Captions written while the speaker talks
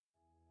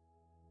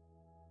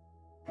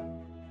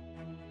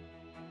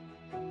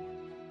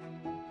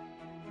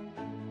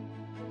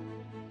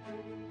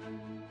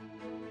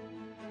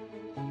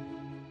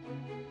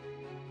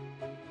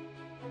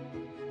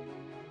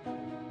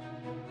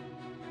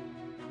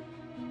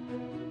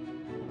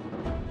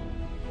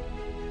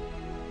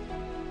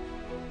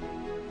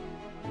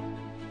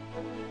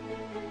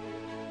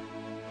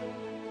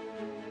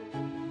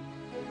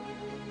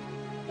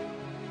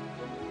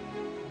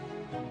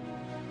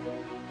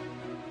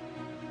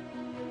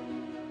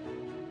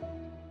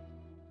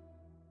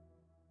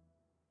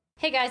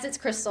Hey guys, it's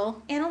Crystal.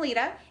 And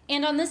Alita.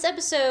 And on this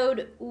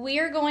episode, we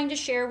are going to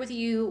share with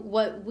you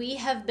what we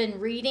have been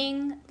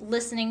reading,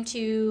 listening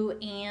to,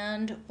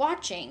 and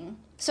watching.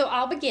 So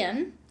I'll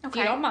begin, if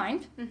you don't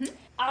mind. Mm-hmm.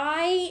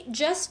 I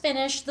just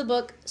finished the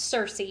book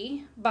Circe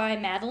by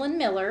Madeline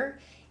Miller.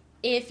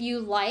 If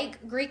you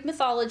like Greek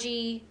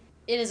mythology,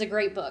 it is a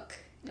great book.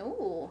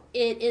 Ooh.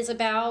 It is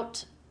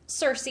about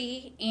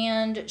Circe,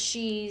 and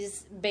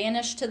she's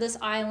banished to this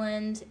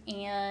island,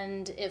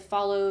 and it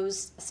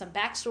follows some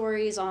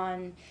backstories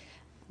on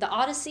the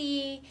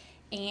Odyssey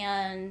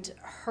and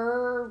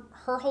her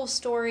whole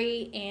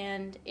story,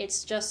 and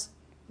it's just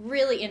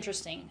really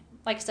interesting.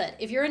 Like I said,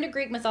 if you're into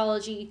Greek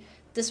mythology,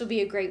 this would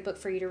be a great book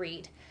for you to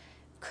read.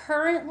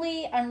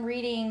 Currently, I'm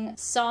reading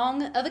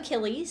Song of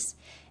Achilles,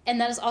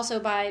 and that is also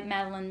by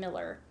Madeline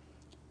Miller,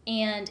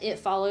 and it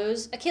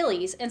follows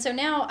Achilles. And so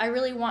now I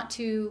really want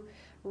to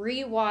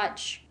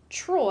rewatch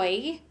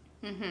Troy,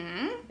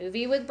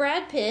 movie with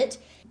Brad Pitt.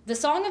 The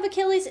Song of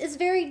Achilles is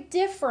very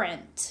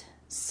different.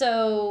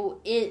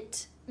 So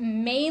it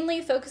mainly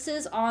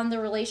focuses on the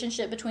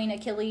relationship between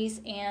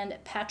Achilles and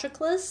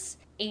Patroclus.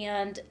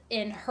 And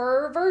in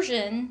her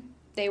version,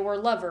 they were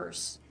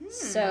lovers.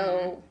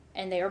 So,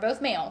 and they are both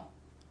male.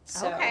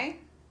 So, Okay.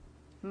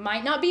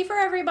 might not be for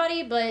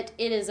everybody, but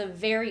it is a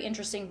very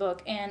interesting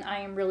book, and I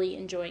am really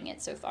enjoying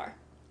it so far.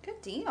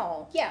 Good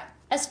deal. Yeah.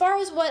 As far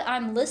as what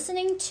I'm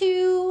listening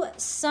to,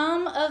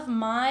 some of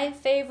my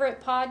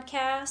favorite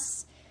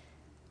podcasts,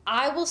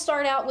 I will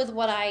start out with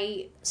what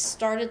I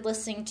started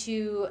listening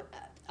to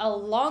a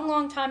long,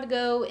 long time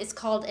ago. It's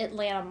called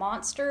Atlanta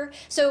Monster.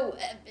 So,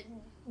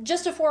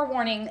 just a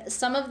forewarning,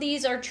 some of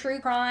these are true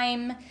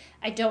crime.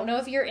 I don't know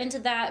if you're into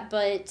that,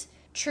 but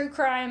true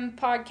crime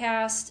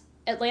podcast,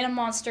 Atlanta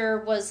Monster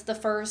was the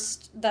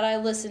first that I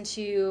listened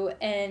to,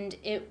 and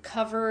it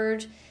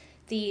covered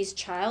these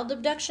child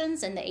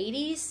abductions in the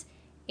 80s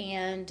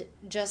and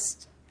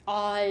just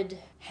odd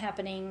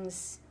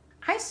happenings.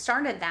 I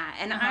started that,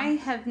 and I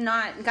have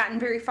not gotten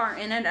very far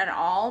in it at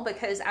all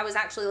because I was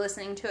actually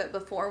listening to it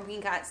before we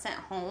got sent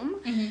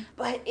home.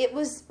 But it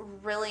was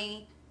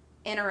really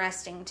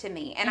interesting to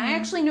me. And I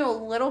actually knew a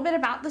little bit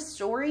about the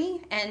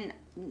story, and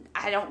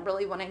I don't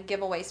really want to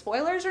give away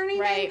spoilers or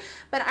anything. Right.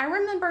 But I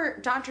remember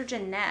Dr.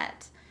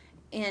 Jeanette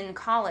in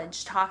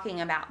college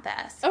talking about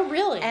this. Oh,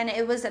 really? And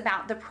it was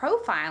about the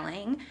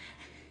profiling,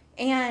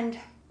 and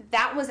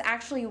that was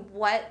actually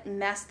what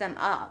messed them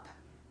up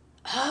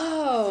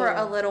for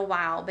a little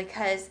while,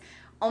 because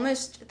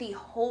almost the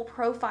whole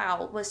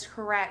profile was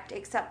correct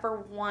except for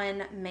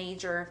one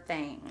major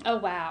thing. Oh,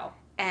 wow.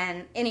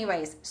 And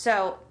anyways,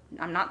 so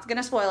I'm not going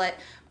to spoil it,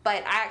 but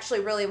I actually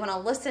really want to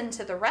listen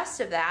to the rest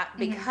of that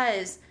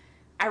because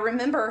I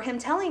remember him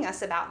telling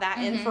us about that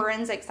in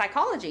forensic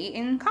psychology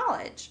in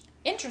college.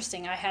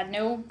 Interesting.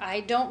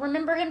 I don't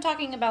remember him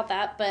talking about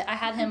that, but I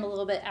had him a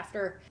little bit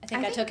after. I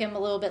think I took him a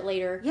little bit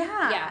later.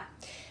 Yeah.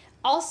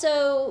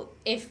 Also,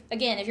 if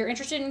you're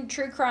interested in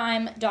true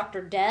crime,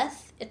 Dr.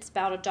 Death, it's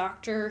about a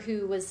doctor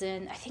who was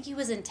I think he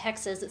was in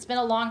Texas. It's been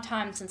a long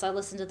time since I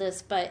listened to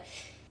this, but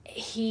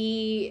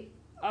it's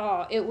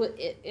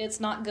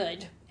not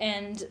good.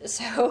 And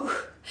so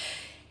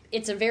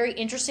it's a very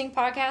interesting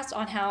podcast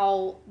on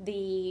how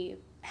the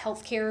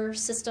healthcare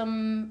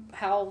system,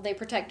 how they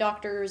protect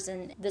doctors,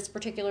 and this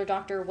particular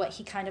doctor, what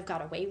he kind of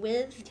got away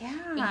with.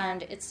 Yeah.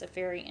 And it's a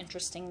very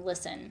interesting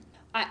listen.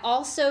 I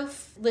also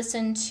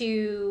listen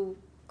to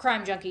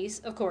Crime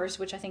Junkies, of course,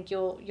 which I think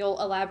you'll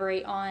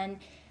elaborate on.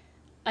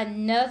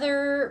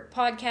 Another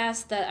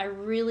podcast that I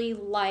really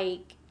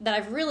like, that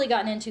I've really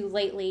gotten into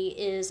lately,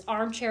 is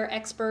Armchair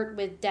Expert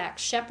with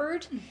Dax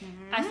Shepard.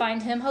 I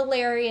find him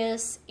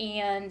hilarious,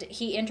 and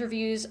he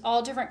interviews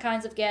all different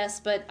kinds of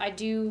guests, but I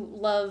do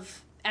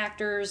love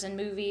actors and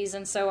movies,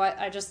 and so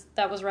I just,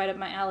 that was right up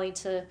my alley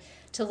to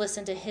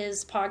listen to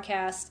his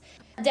podcast.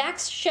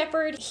 Dax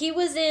Shepard, he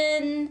was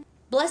in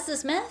Bless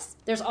This Mess.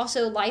 There's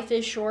also Life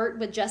is Short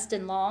with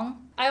Justin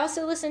Long. I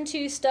also listen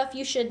to Stuff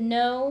You Should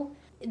Know.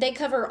 They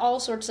cover all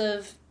sorts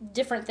of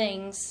different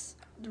things,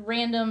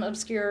 random,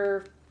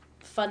 obscure,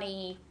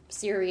 funny,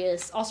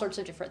 serious, all sorts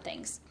of different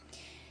things.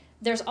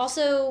 There's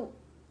also,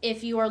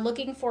 if you are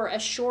looking for a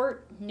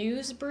short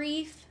news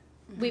brief,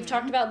 we've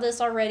talked about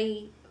this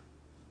already.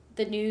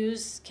 The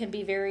news can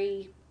be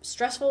very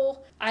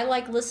stressful. I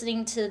like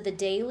listening to The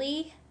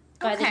Daily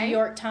by the New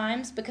York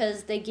Times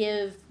because they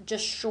give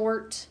just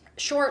short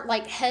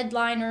like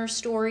headliner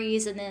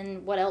stories and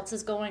then what else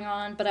is going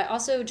on. But I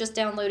also just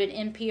downloaded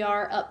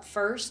NPR Up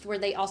First, where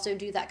they also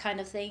do that kind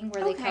of thing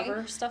where they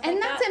cover stuff like that.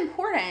 And that's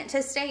important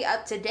to stay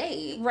up to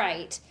date.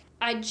 Right.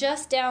 I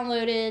just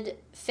downloaded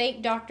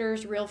Fake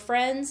Doctors, Real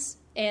Friends,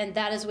 and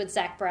that is with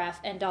Zach Braff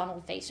and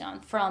Donald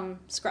Faison from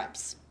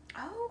Scrubs.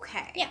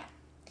 Okay. Yeah.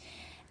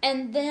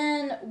 And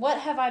then what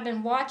have I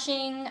been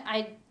watching?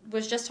 I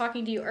was just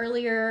talking to you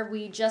earlier.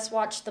 We just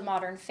watched The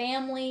Modern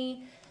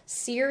Family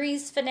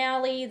series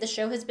finale. The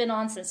show has been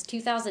on since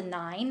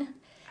 2009.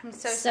 I'm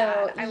so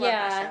sad. I love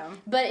that show.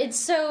 But it's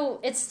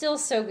still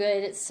so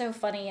good. It's so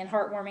funny and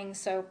heartwarming.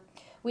 So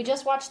we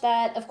just watched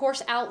that. Of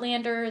course,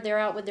 Outlander, they're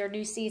out with their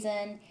new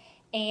season.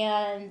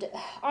 And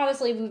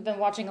honestly, we've been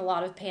watching a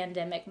lot of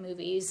pandemic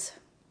movies.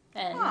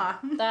 And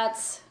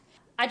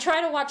I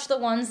try to watch the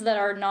ones that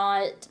are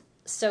not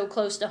so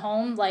close to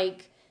home.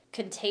 Like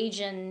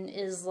Contagion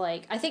is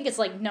like, I think it's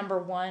like number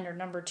 1 or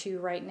number 2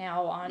 right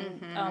now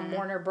on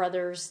Warner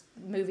Brothers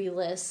movie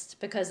list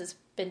because it's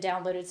been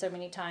downloaded so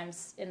many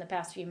times in the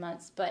past few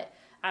months. But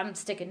I'm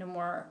sticking to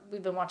more,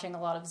 we've been watching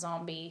a lot of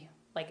zombie,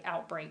 like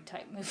outbreak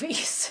type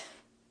movies.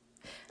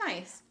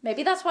 Nice.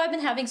 Maybe that's why I've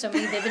been having so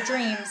many vivid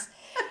dreams.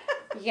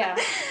 Yeah.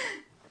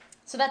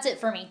 So that's it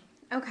for me.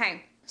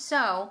 Okay.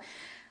 So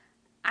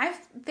I've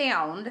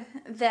found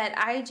that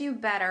I do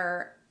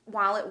better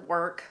while at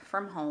work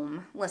from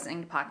home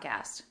listening to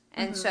podcasts.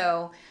 And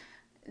so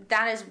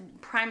that is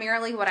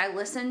primarily what I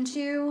listen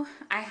to.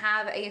 I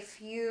have a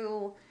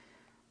few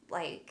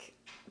like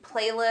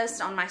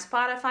playlists on my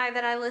Spotify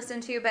that I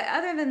listen to, but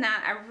other than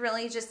that, I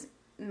really just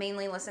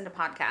mainly listen to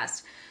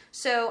podcasts.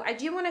 So I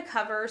do want to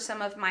cover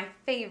some of my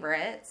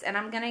favorites, and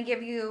I'm going to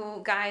give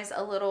you guys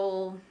a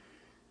little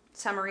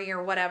summary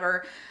or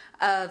whatever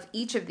of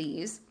each of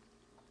these.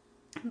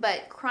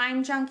 But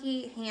Crime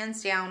Junkie,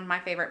 hands down, my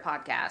favorite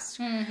podcast.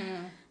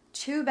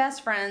 Two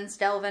best friends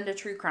delve into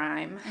true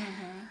crime.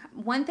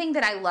 One thing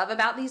that I love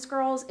about these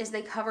girls is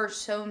they cover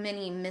so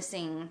many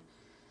missing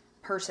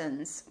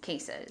persons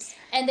cases.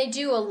 And they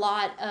do a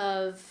lot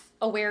of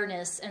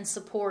awareness and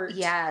support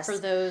for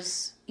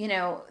those. You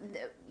know,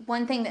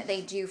 one thing that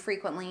they do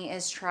frequently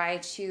is try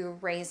to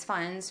raise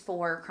funds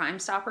for Crime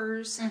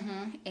Stoppers.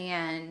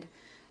 And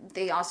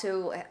they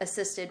also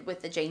assisted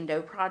with the Jane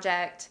Doe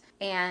Project.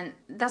 And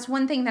that's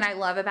one thing that I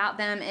love about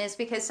them is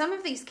because some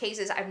of these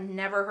cases I've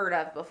never heard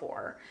of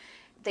before.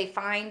 They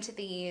find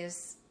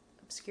these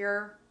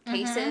obscure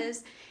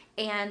cases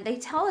and they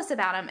tell us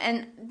about them.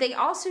 And they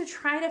also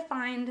try to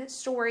find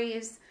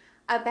stories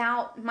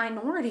about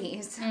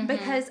minorities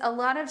because a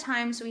lot of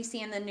times we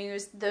see in the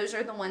news, those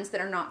are the ones that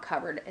are not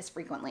covered as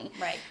frequently.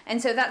 Right.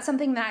 And so that's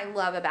something that I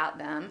love about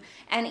them.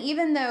 And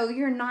even though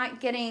you're not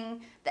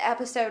getting the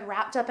episode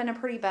wrapped up in a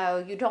pretty bow,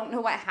 you don't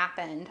know what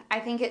happened, I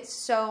think it's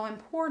so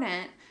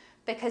important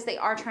because they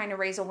are trying to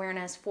raise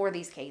awareness for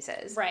these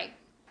cases. Right.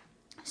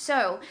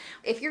 So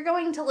if you're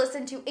going to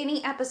listen to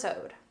any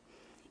episode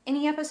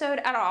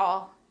at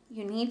all,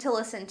 you need to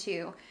listen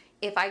to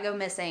If I Go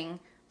Missing,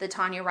 the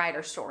Tanya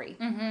Ryder story.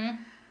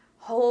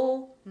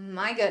 Oh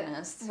my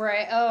goodness.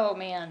 Right. Oh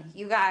man.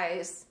 You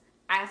guys,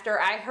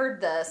 after I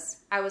heard this,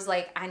 I was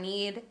like, I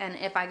need an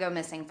If I Go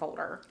Missing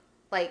folder.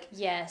 Like,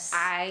 yes,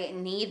 I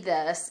need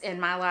this in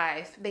my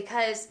life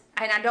because,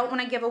 and I don't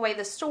want to give away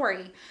the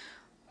story,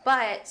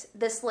 but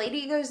this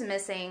lady goes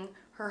missing.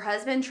 Her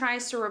husband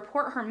tries to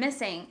report her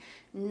missing.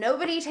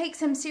 Nobody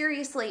takes him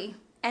seriously.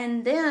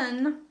 And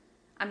then,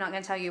 I'm not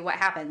going to tell you what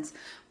happens.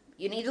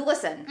 You need to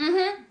listen.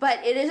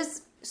 But it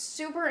is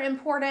super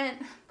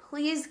important.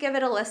 Please give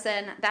it a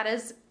listen. That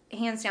is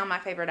hands down my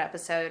favorite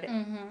episode.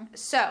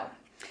 So,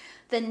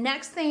 the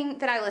next thing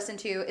that I listen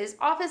to is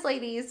Office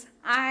Ladies.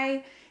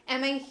 I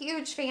am a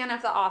huge fan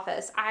of The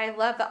Office. I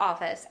love The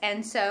Office.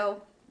 And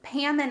so,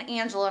 Pam and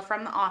Angela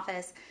from The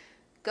Office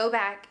go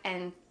back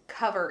and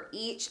cover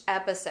each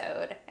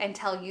episode and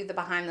tell you the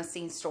behind the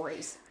scenes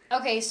stories.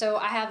 Okay, so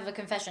I have a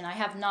confession. I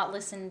have not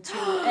listened to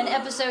an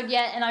episode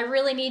yet, and I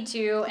really need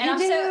to. And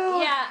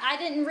I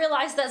didn't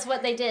realize that's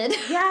what they did.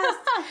 Yes.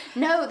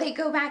 No, they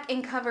go back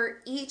and cover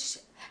each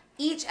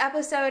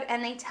episode,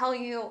 and they tell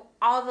you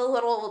all the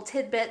little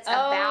tidbits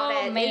about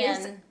it. Man. It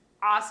is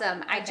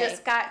awesome. I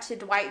just got to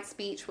Dwight's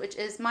speech, which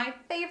is my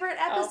favorite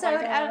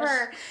episode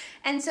ever.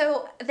 And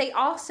so they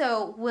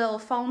also will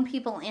phone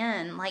people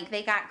in. Like,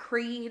 they got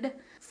Creed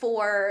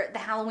for the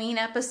Halloween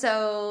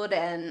episode,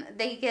 and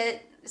they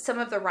get some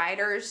of the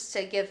writers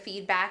to give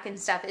feedback and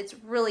stuff. It's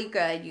really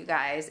good, you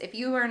guys. If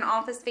you are an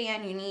Office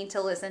fan, you need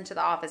to listen to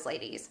The Office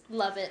Ladies.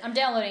 Love it. I'm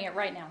downloading it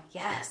right now.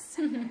 Yes.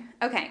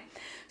 Okay.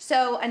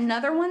 So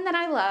another one that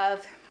I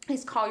love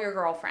is Call Your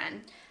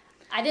Girlfriend.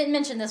 I didn't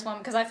mention this one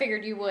because I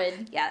figured you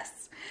would.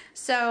 Yes.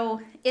 So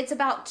it's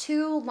about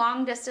two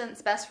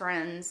long-distance best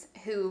friends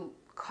who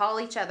call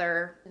each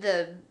other.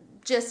 The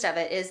gist of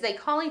it is they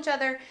call each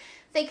other,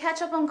 they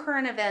catch up on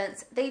current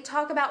events, they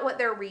talk about what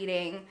they're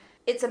reading.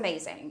 It's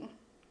amazing.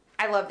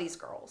 I love these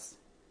girls.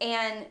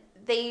 And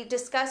they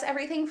discuss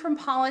everything from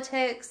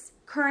politics,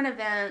 current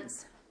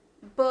events,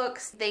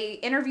 books. They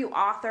interview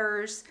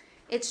authors.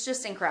 It's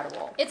just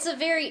incredible. It's a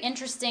very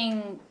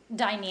interesting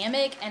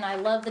dynamic, and I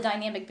love the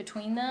dynamic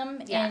between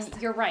them. Yes.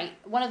 And you're right.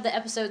 One of the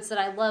episodes that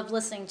I loved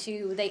listening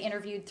to, they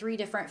interviewed 3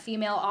 different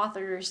female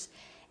authors,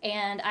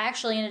 and I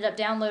actually ended up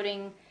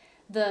downloading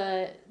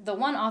the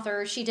one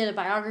author. She did a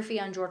biography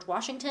on George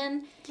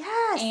Washington.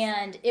 Yes.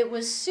 And it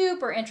was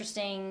super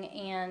interesting,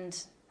 and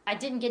I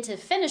didn't get to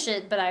finish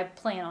it, but I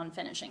plan on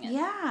finishing it.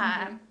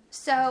 Yeah.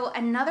 So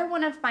another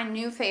one of my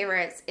new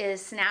favorites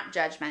is Snap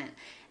Judgment.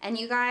 And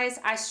you guys,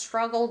 I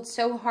struggled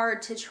so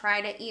hard to try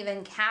to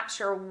even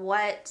capture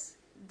what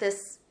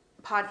this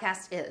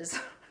podcast is.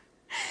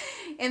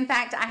 In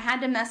fact, I had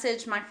to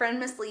message my friend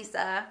Miss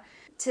Lisa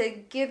to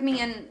give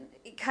me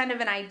kind of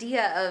an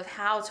idea of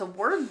how to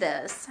word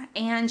this,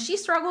 and she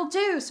struggled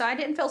too, so I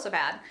didn't feel so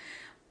bad.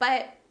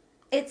 But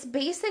it's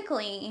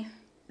basically,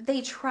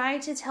 they try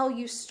to tell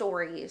you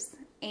stories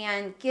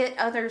and get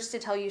others to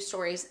tell you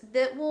stories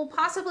that will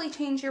possibly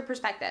change your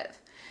perspective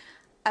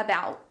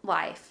about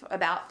life,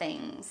 about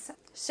things.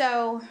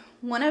 So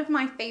one of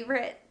my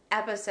favorite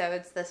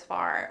episodes this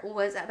far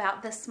was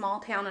about this small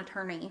town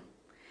attorney,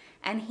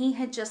 and he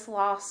had just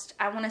lost,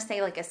 I want to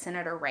say, like a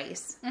senator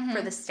race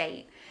for the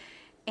state,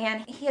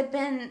 and he had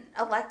been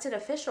elected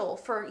official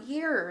for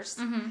years,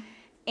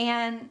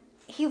 and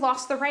he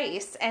lost the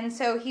race. And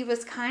so he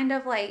was kind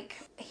of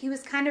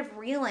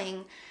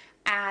reeling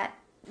at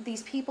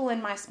these people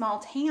in my small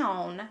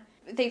town.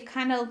 They've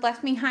kind of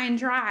left me high and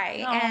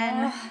dry.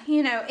 Aww.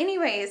 And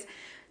anyways,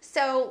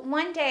 so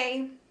one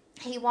day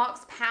he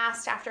walks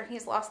past, after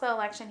he's lost the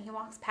election, he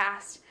walks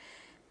past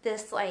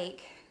this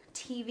like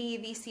TV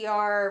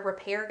VCR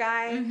repair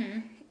guy,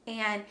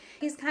 and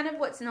he's kind of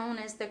what's known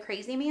as the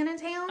crazy man in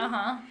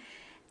town.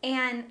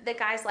 And the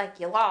guy's like,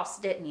 "You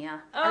lost, didn't you?"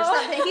 Or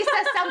something. He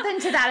says something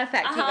to that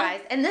effect, you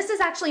guys. And this is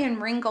actually in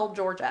Ringgold,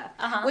 Georgia,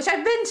 which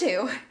I've been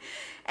to.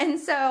 And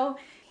so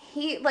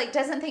he like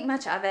doesn't think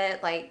much of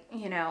it, like,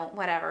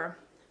 whatever.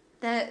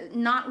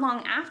 Not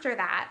long after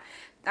that,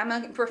 I'm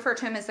going to refer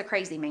to him as the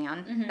crazy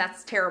man.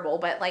 That's terrible,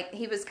 but like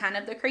he was kind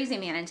of the crazy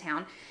man in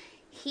town.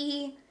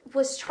 He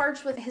was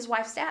charged with his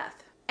wife's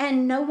death.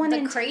 And no one...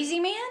 The crazy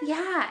man?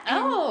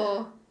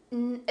 Yeah.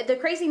 The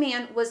crazy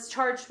man was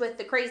charged with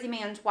the crazy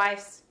man's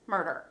wife's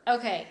murder.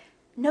 Okay.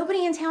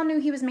 Nobody in town knew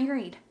he was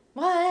married.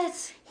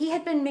 What? He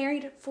had been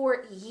married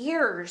for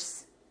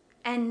years,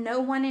 and no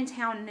one in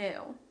town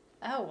knew.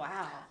 Oh,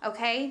 wow.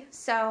 Okay,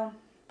 so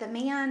the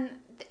man,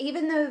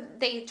 even though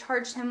they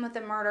charged him with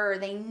the murder,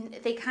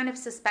 they kind of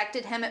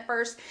suspected him at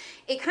first.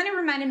 It kind of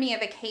reminded me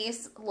of a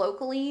case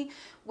locally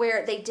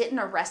where they didn't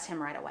arrest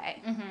him right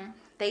away.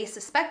 They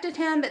suspected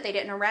him, but they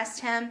didn't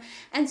arrest him.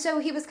 And so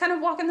he was kind of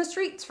walking the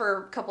streets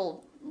for a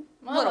little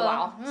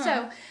while.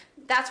 So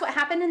that's what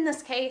happened in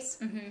this case.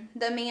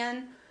 The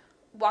man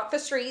walked the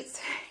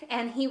streets,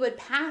 and he would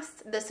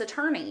pass this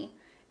attorney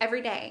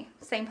every day,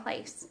 same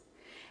place.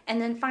 And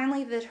then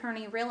finally the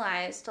attorney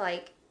realized,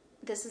 like,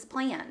 this is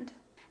planned.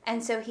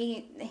 And so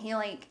he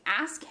like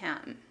asked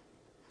him,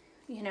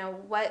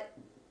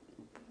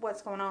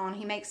 what's going on?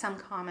 He makes some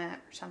comment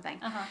or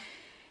something.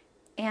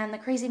 And the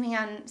crazy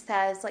man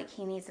says, like,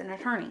 he needs an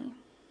attorney.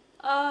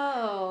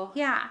 Oh.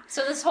 Yeah.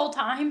 So this whole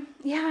time?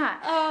 Yeah.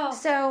 Oh.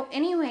 So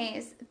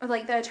anyways,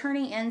 like, the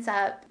attorney ends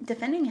up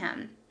defending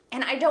him.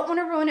 And I don't want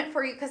to ruin it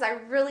for you because I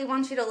really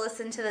want you to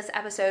listen to this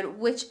episode,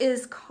 which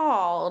is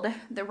called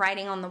The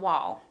Writing on the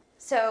Wall.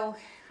 So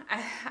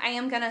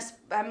I'm going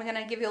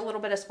to give you a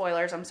little bit of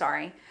spoilers. I'm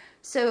sorry.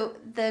 So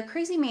the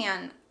crazy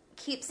man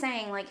keeps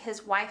saying, like,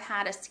 his wife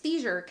had a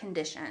seizure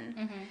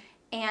condition.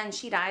 And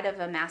she died of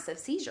a massive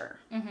seizure.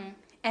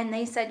 And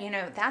they said,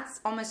 that's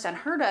almost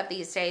unheard of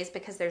these days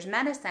because there's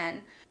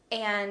medicine.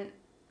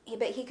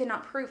 But he could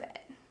not prove it.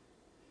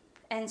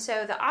 And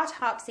so the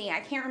autopsy,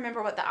 I can't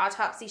remember what the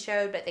autopsy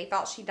showed, but they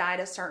thought she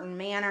died a certain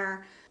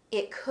manner.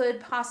 It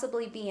could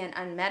possibly be an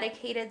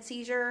unmedicated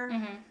seizure,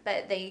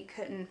 but they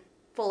couldn't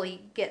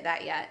fully get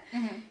that yet.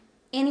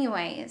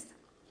 Anyways,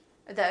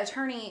 the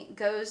attorney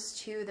goes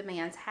to the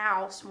man's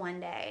house one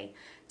day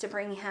to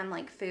bring him,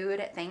 like, food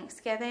at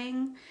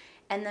Thanksgiving.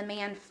 And the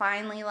man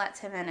finally lets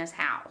him in his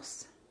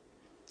house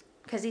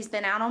because he's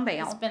been out on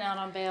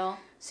bail.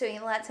 So he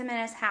lets him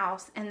in his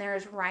house, and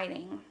there's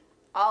writing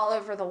all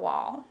over the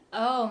wall.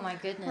 Oh, my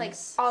goodness. Like,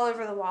 all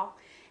over the wall.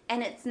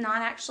 And it's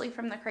not actually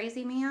from the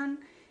crazy man.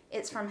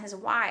 It's from his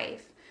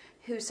wife,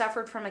 who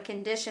suffered from a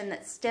condition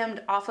that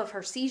stemmed off of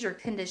her seizure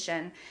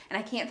condition. And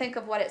I can't think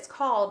of what it's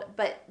called,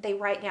 but they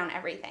write down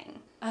everything.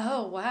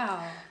 Oh,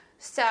 wow.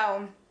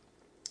 So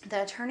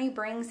the attorney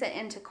brings it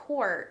into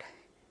court.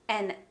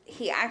 And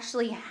he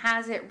actually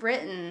has it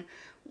written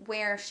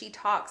where she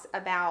talks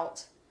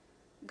about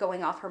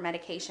going off her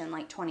medication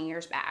like 20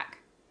 years back.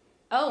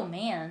 Oh,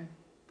 man.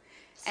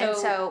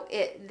 So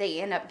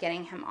they end up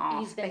getting him off.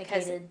 He's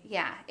vindicated.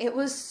 Because, it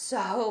was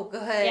so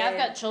good. Yeah, I've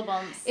got chill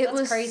bumps. It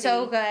was crazy.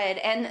 So good.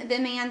 And the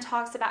man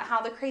talks about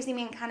how the crazy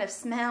man kind of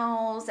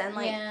smells and,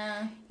 like,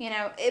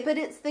 but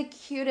it's the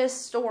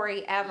cutest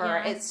story ever.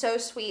 Yeah. It's so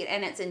sweet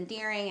and it's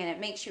endearing and it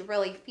makes you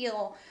really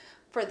feel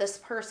for this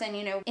person.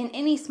 In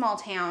any small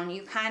town,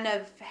 you kind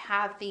of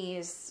have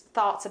these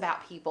thoughts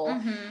about people,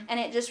 and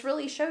it just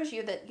really shows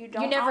you that you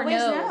never always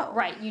know.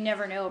 Right, you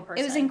never know a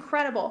person. It was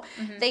incredible.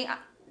 They,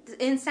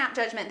 in Snap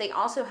Judgment, they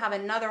also have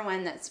another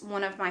one that's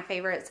one of my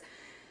favorites,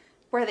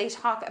 where they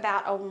talk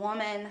about a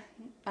woman.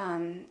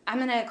 I'm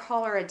going to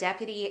call her a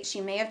deputy.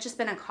 She may have just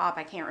been a cop.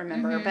 I can't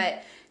remember,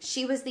 but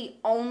she was the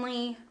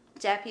only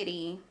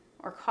deputy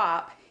or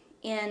cop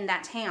in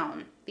that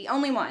town, the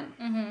only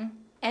one.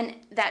 And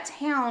that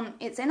town,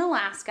 it's in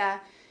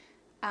Alaska.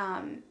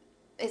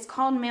 It's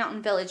called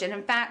Mountain Village. And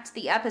in fact,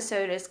 the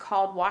episode is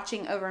called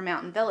Watching Over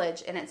Mountain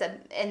Village. And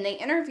and they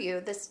interview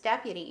this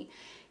deputy.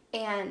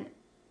 And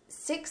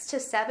 6 to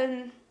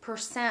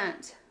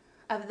 7%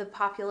 of the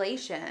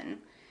population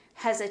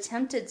has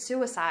attempted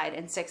suicide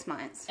in 6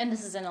 months. And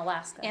this is in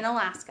Alaska. In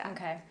Alaska.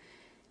 Okay.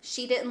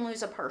 She didn't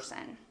lose a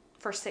person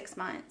for 6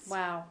 months.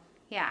 Wow.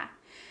 Yeah.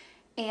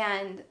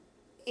 And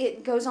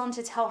it goes on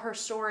to tell her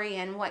story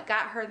and what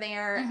got her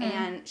there.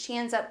 And she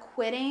ends up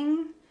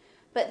quitting.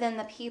 But then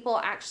the people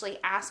actually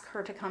ask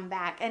her to come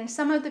back. And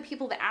some of the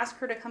people that ask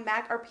her to come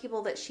back are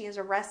people that she has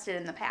arrested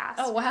in the past.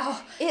 Oh, wow.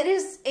 It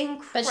is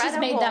incredible. But she's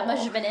made that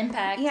much of an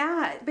impact.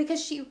 Yeah,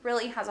 because she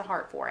really has a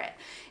heart for it.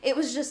 It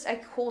was just a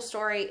cool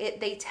story.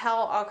 They tell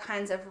all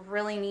kinds of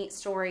really neat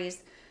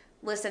stories.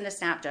 Listen to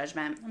Snap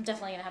Judgment. I'm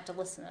definitely going to have to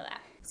listen to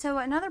that. So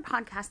another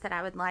podcast that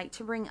I would like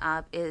to bring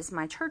up is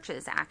my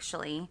church's,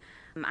 actually.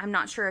 I'm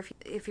not sure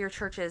if your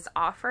churches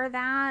offer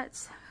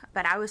that,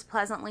 but I was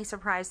pleasantly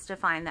surprised to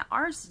find that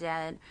ours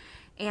did.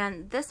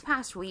 And this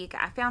past week,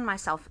 I found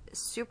myself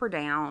super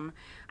down.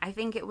 I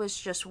think it was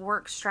just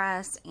work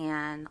stress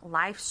and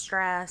life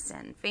stress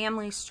and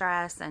family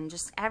stress and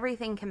just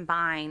everything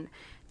combined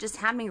just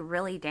had me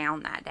really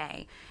down that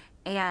day.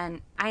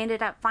 And I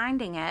ended up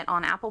finding it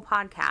on Apple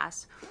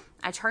Podcasts.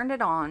 I turned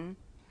it on.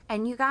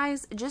 And you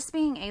guys, just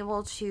being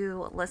able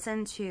to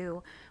listen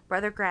to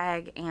Brother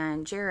Greg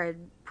and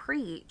Jared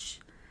preach,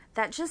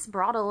 that just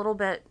brought a little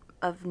bit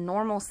of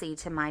normalcy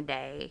to my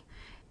day.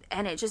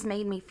 And it just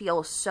made me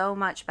feel so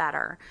much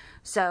better.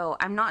 So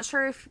I'm not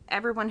sure if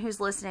everyone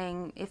who's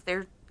listening, if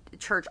their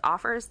church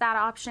offers that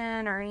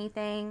option or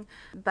anything.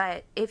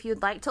 But if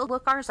you'd like to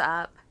look ours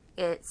up,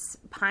 it's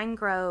Pine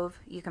Grove.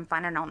 You can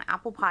find it on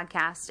Apple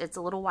Podcasts. It's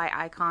a little white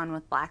icon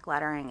with black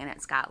lettering, and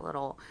it's got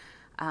little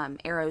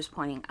arrows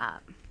pointing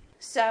up.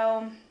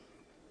 So,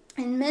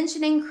 in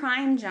mentioning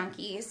Crime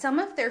Junkie, some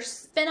of their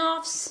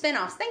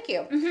spinoffs, thank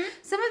you.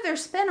 Some of their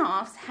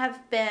spinoffs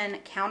have been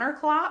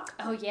Counterclock.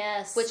 Oh,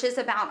 yes. Which is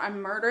about a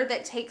murder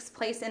that takes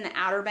place in the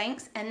Outer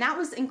Banks. And that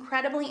was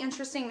incredibly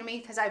interesting to me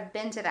because I've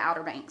been to the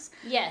Outer Banks.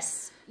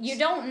 Yes. You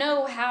don't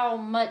know how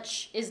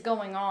much is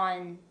going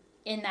on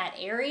in that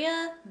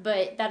area,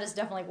 but that is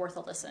definitely worth a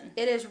listen.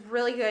 It is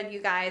really good,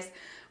 you guys.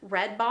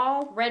 Red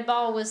Ball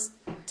was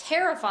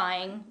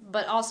terrifying,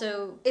 but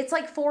also... It's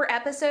like 4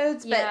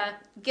 episodes, yeah.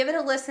 But give it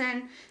a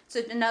listen.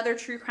 It's another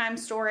true crime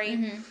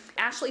story.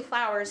 Ashley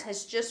Flowers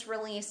has just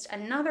released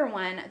another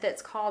one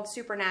that's called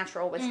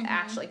Supernatural with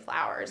Ashley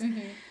Flowers.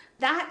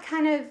 That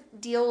kind of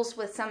deals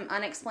with some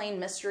unexplained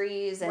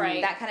mysteries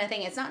and that kind of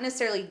thing. It's not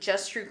necessarily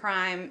just true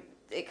crime.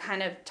 It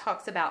kind of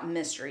talks about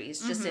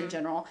mysteries just in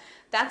general.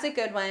 That's a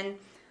good one.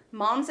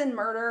 Moms and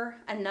Murder,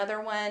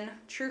 another one.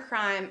 True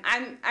crime.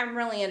 I'm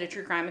really into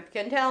true crime, if you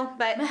couldn't tell,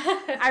 but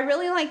I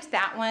really liked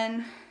that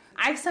one.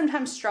 I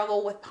sometimes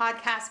struggle with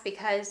podcasts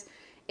because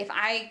if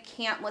I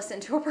can't listen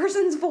to a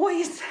person's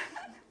voice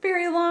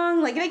very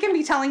long, like they can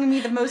be telling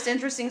me the most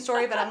interesting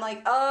story, but I'm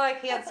like, oh, I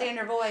can't stand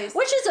your voice.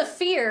 Which is a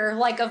fear,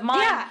 like, of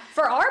mine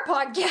for our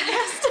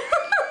podcast.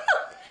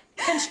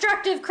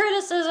 Constructive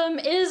criticism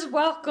is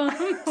welcome.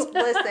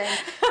 Listen,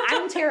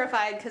 I'm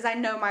terrified because I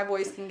know my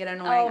voice can get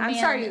annoying. I'm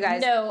sorry, you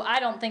guys. No,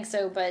 I don't think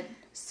so, but...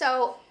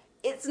 So,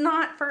 it's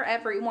not for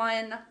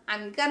everyone.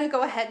 I'm going to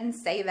go ahead and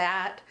say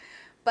that.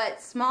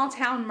 But Small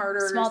Town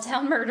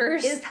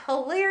Murders is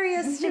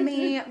hilarious to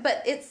me.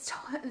 But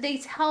they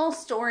tell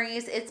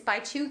stories. It's by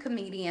 2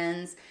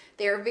 comedians.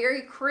 They're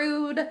very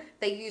crude.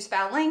 They use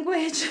foul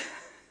language.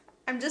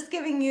 I'm just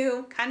giving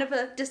you kind of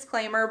a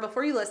disclaimer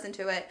before you listen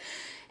to it.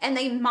 And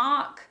they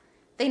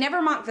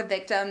never mock the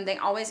victim. They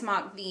always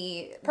mock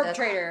the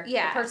perpetrator.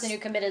 The person who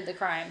committed the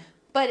crime.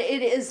 But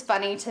it is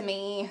funny to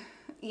me.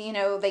 You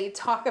know, they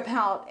talk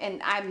about, and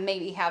I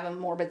maybe have a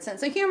morbid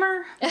sense of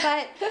humor,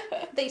 but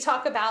they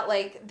talk about,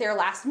 like, their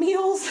last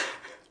meals.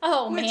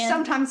 Oh, which man.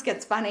 sometimes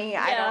gets funny.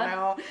 I don't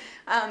know.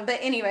 But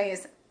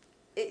anyways,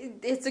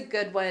 it's a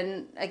good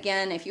one.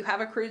 Again, if you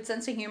have a crude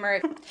sense of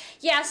humor.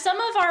 Yeah,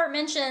 some of our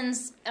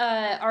mentions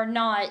are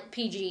not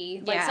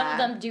PG. Like, some of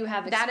them do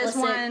have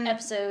explicit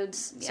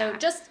episodes. Yeah. So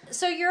just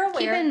so you're aware.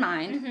 Keep in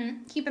mind.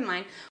 Keep in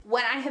mind.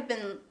 What I have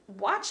been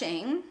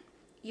watching,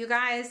 you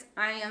guys,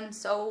 I am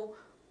so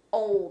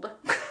old.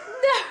 No,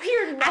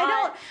 you're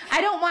not. I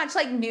don't watch,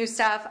 like, new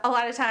stuff a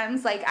lot of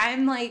times. Like,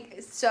 I'm,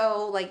 like,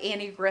 so, like,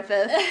 Andy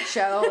Griffith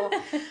show.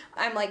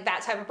 I'm, like,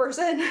 that type of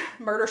person.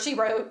 Murder, She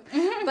Wrote.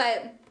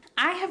 But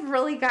I have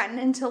really gotten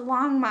into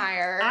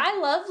Longmire. I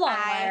love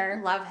Longmire.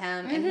 I love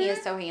him, and he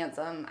is so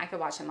handsome. I could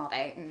watch him all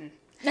day.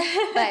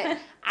 But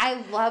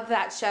I love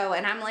that show,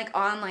 and I'm, like,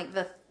 on, like,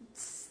 the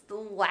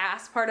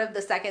last part of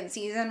the 2nd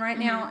season right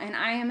now, and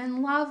I am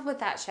in love with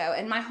that show,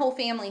 and my whole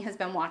family has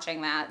been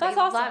watching that. That's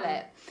awesome. Love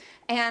it.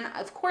 And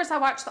of course I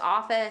watch The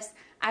Office.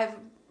 I've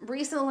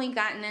recently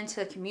gotten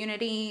into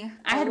Community.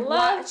 I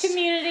love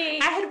Community.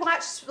 I had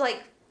watched,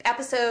 like,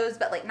 episodes,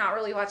 but, like, not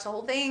really watched the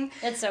whole thing.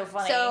 It's so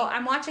funny. So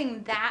I'm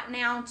watching that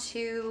now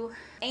too,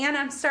 and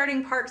I'm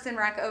starting Parks and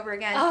Rec over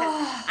again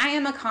because I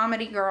am a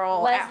comedy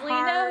girl Leslie at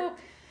heart. Knope.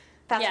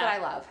 That's what I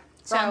love.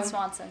 Ron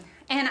Swanson.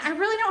 And I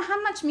really don't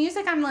have much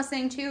music I'm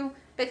listening to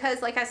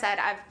because, like I said,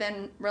 I've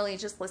been really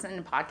just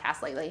listening to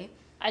podcasts lately.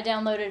 I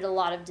downloaded a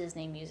lot of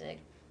Disney music.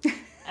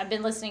 I've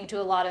been listening to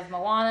a lot of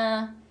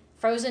Moana,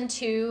 Frozen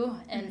 2,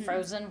 and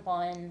Frozen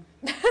 1.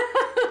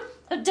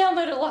 I've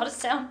downloaded a lot of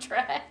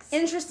soundtracks.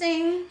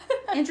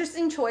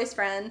 Interesting choice,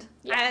 friend.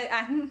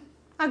 Yeah.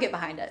 I'll get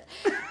behind it.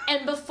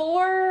 And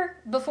before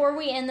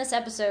we end this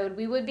episode,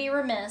 we would be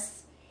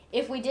remiss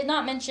if we did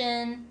not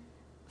mention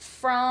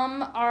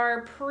from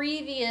our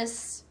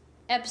previous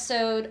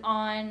episode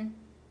on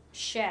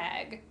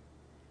Shag.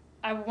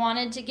 I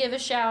wanted to give a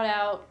shout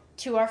out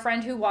to our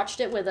friend who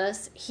watched it with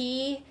us.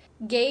 He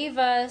gave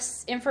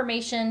us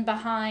information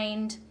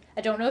behind,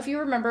 I don't know if you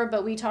remember,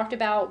 but we talked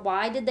about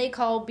why did they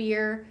call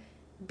beer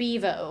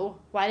Bevo?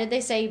 Why did they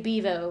say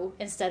Bevo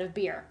instead of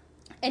beer?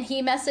 And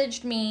he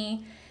messaged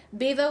me,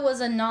 Bevo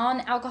was a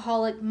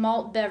non-alcoholic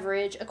malt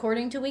beverage.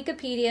 According to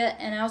Wikipedia,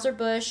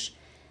 Anheuser-Busch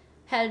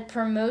had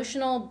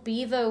promotional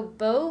Bevo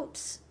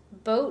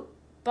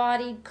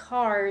boat-bodied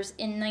cars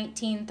in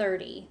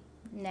 1930.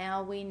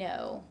 Now we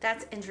know.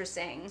 That's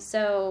interesting.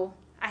 So,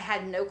 I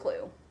had no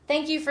clue.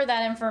 Thank you for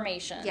that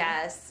information.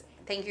 Yes.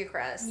 Thank you,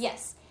 Chris.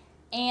 Yes.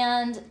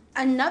 And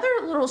another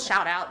little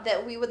shout out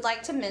that we would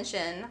like to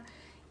mention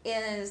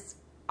is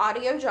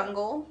Audio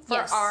Jungle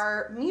for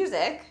our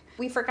music.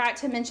 We forgot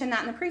to mention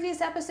that in the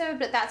previous episode,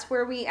 but that's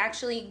where we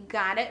actually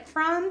got it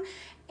from.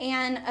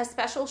 And a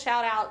special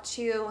shout out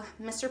to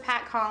Mr.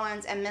 Pat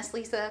Collins and Miss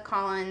Lisa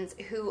Collins,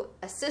 who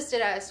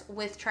assisted us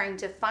with trying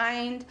to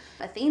find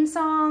a theme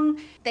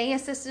song. They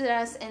assisted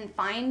us in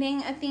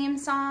finding a theme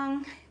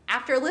song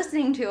after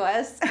listening to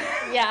us.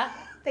 Yeah.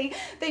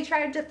 They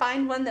tried to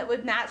find one that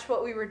would match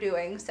what we were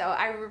doing. So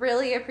I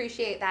really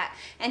appreciate that.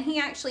 And he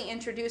actually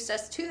introduced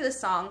us to this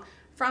song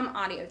from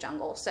Audio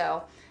Jungle.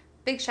 So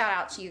big shout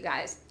out to you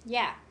guys.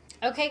 Yeah.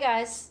 Okay,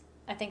 guys.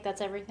 I think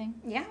that's everything.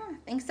 Yeah, I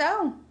think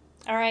so.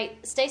 All right.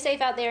 Stay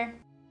safe out there.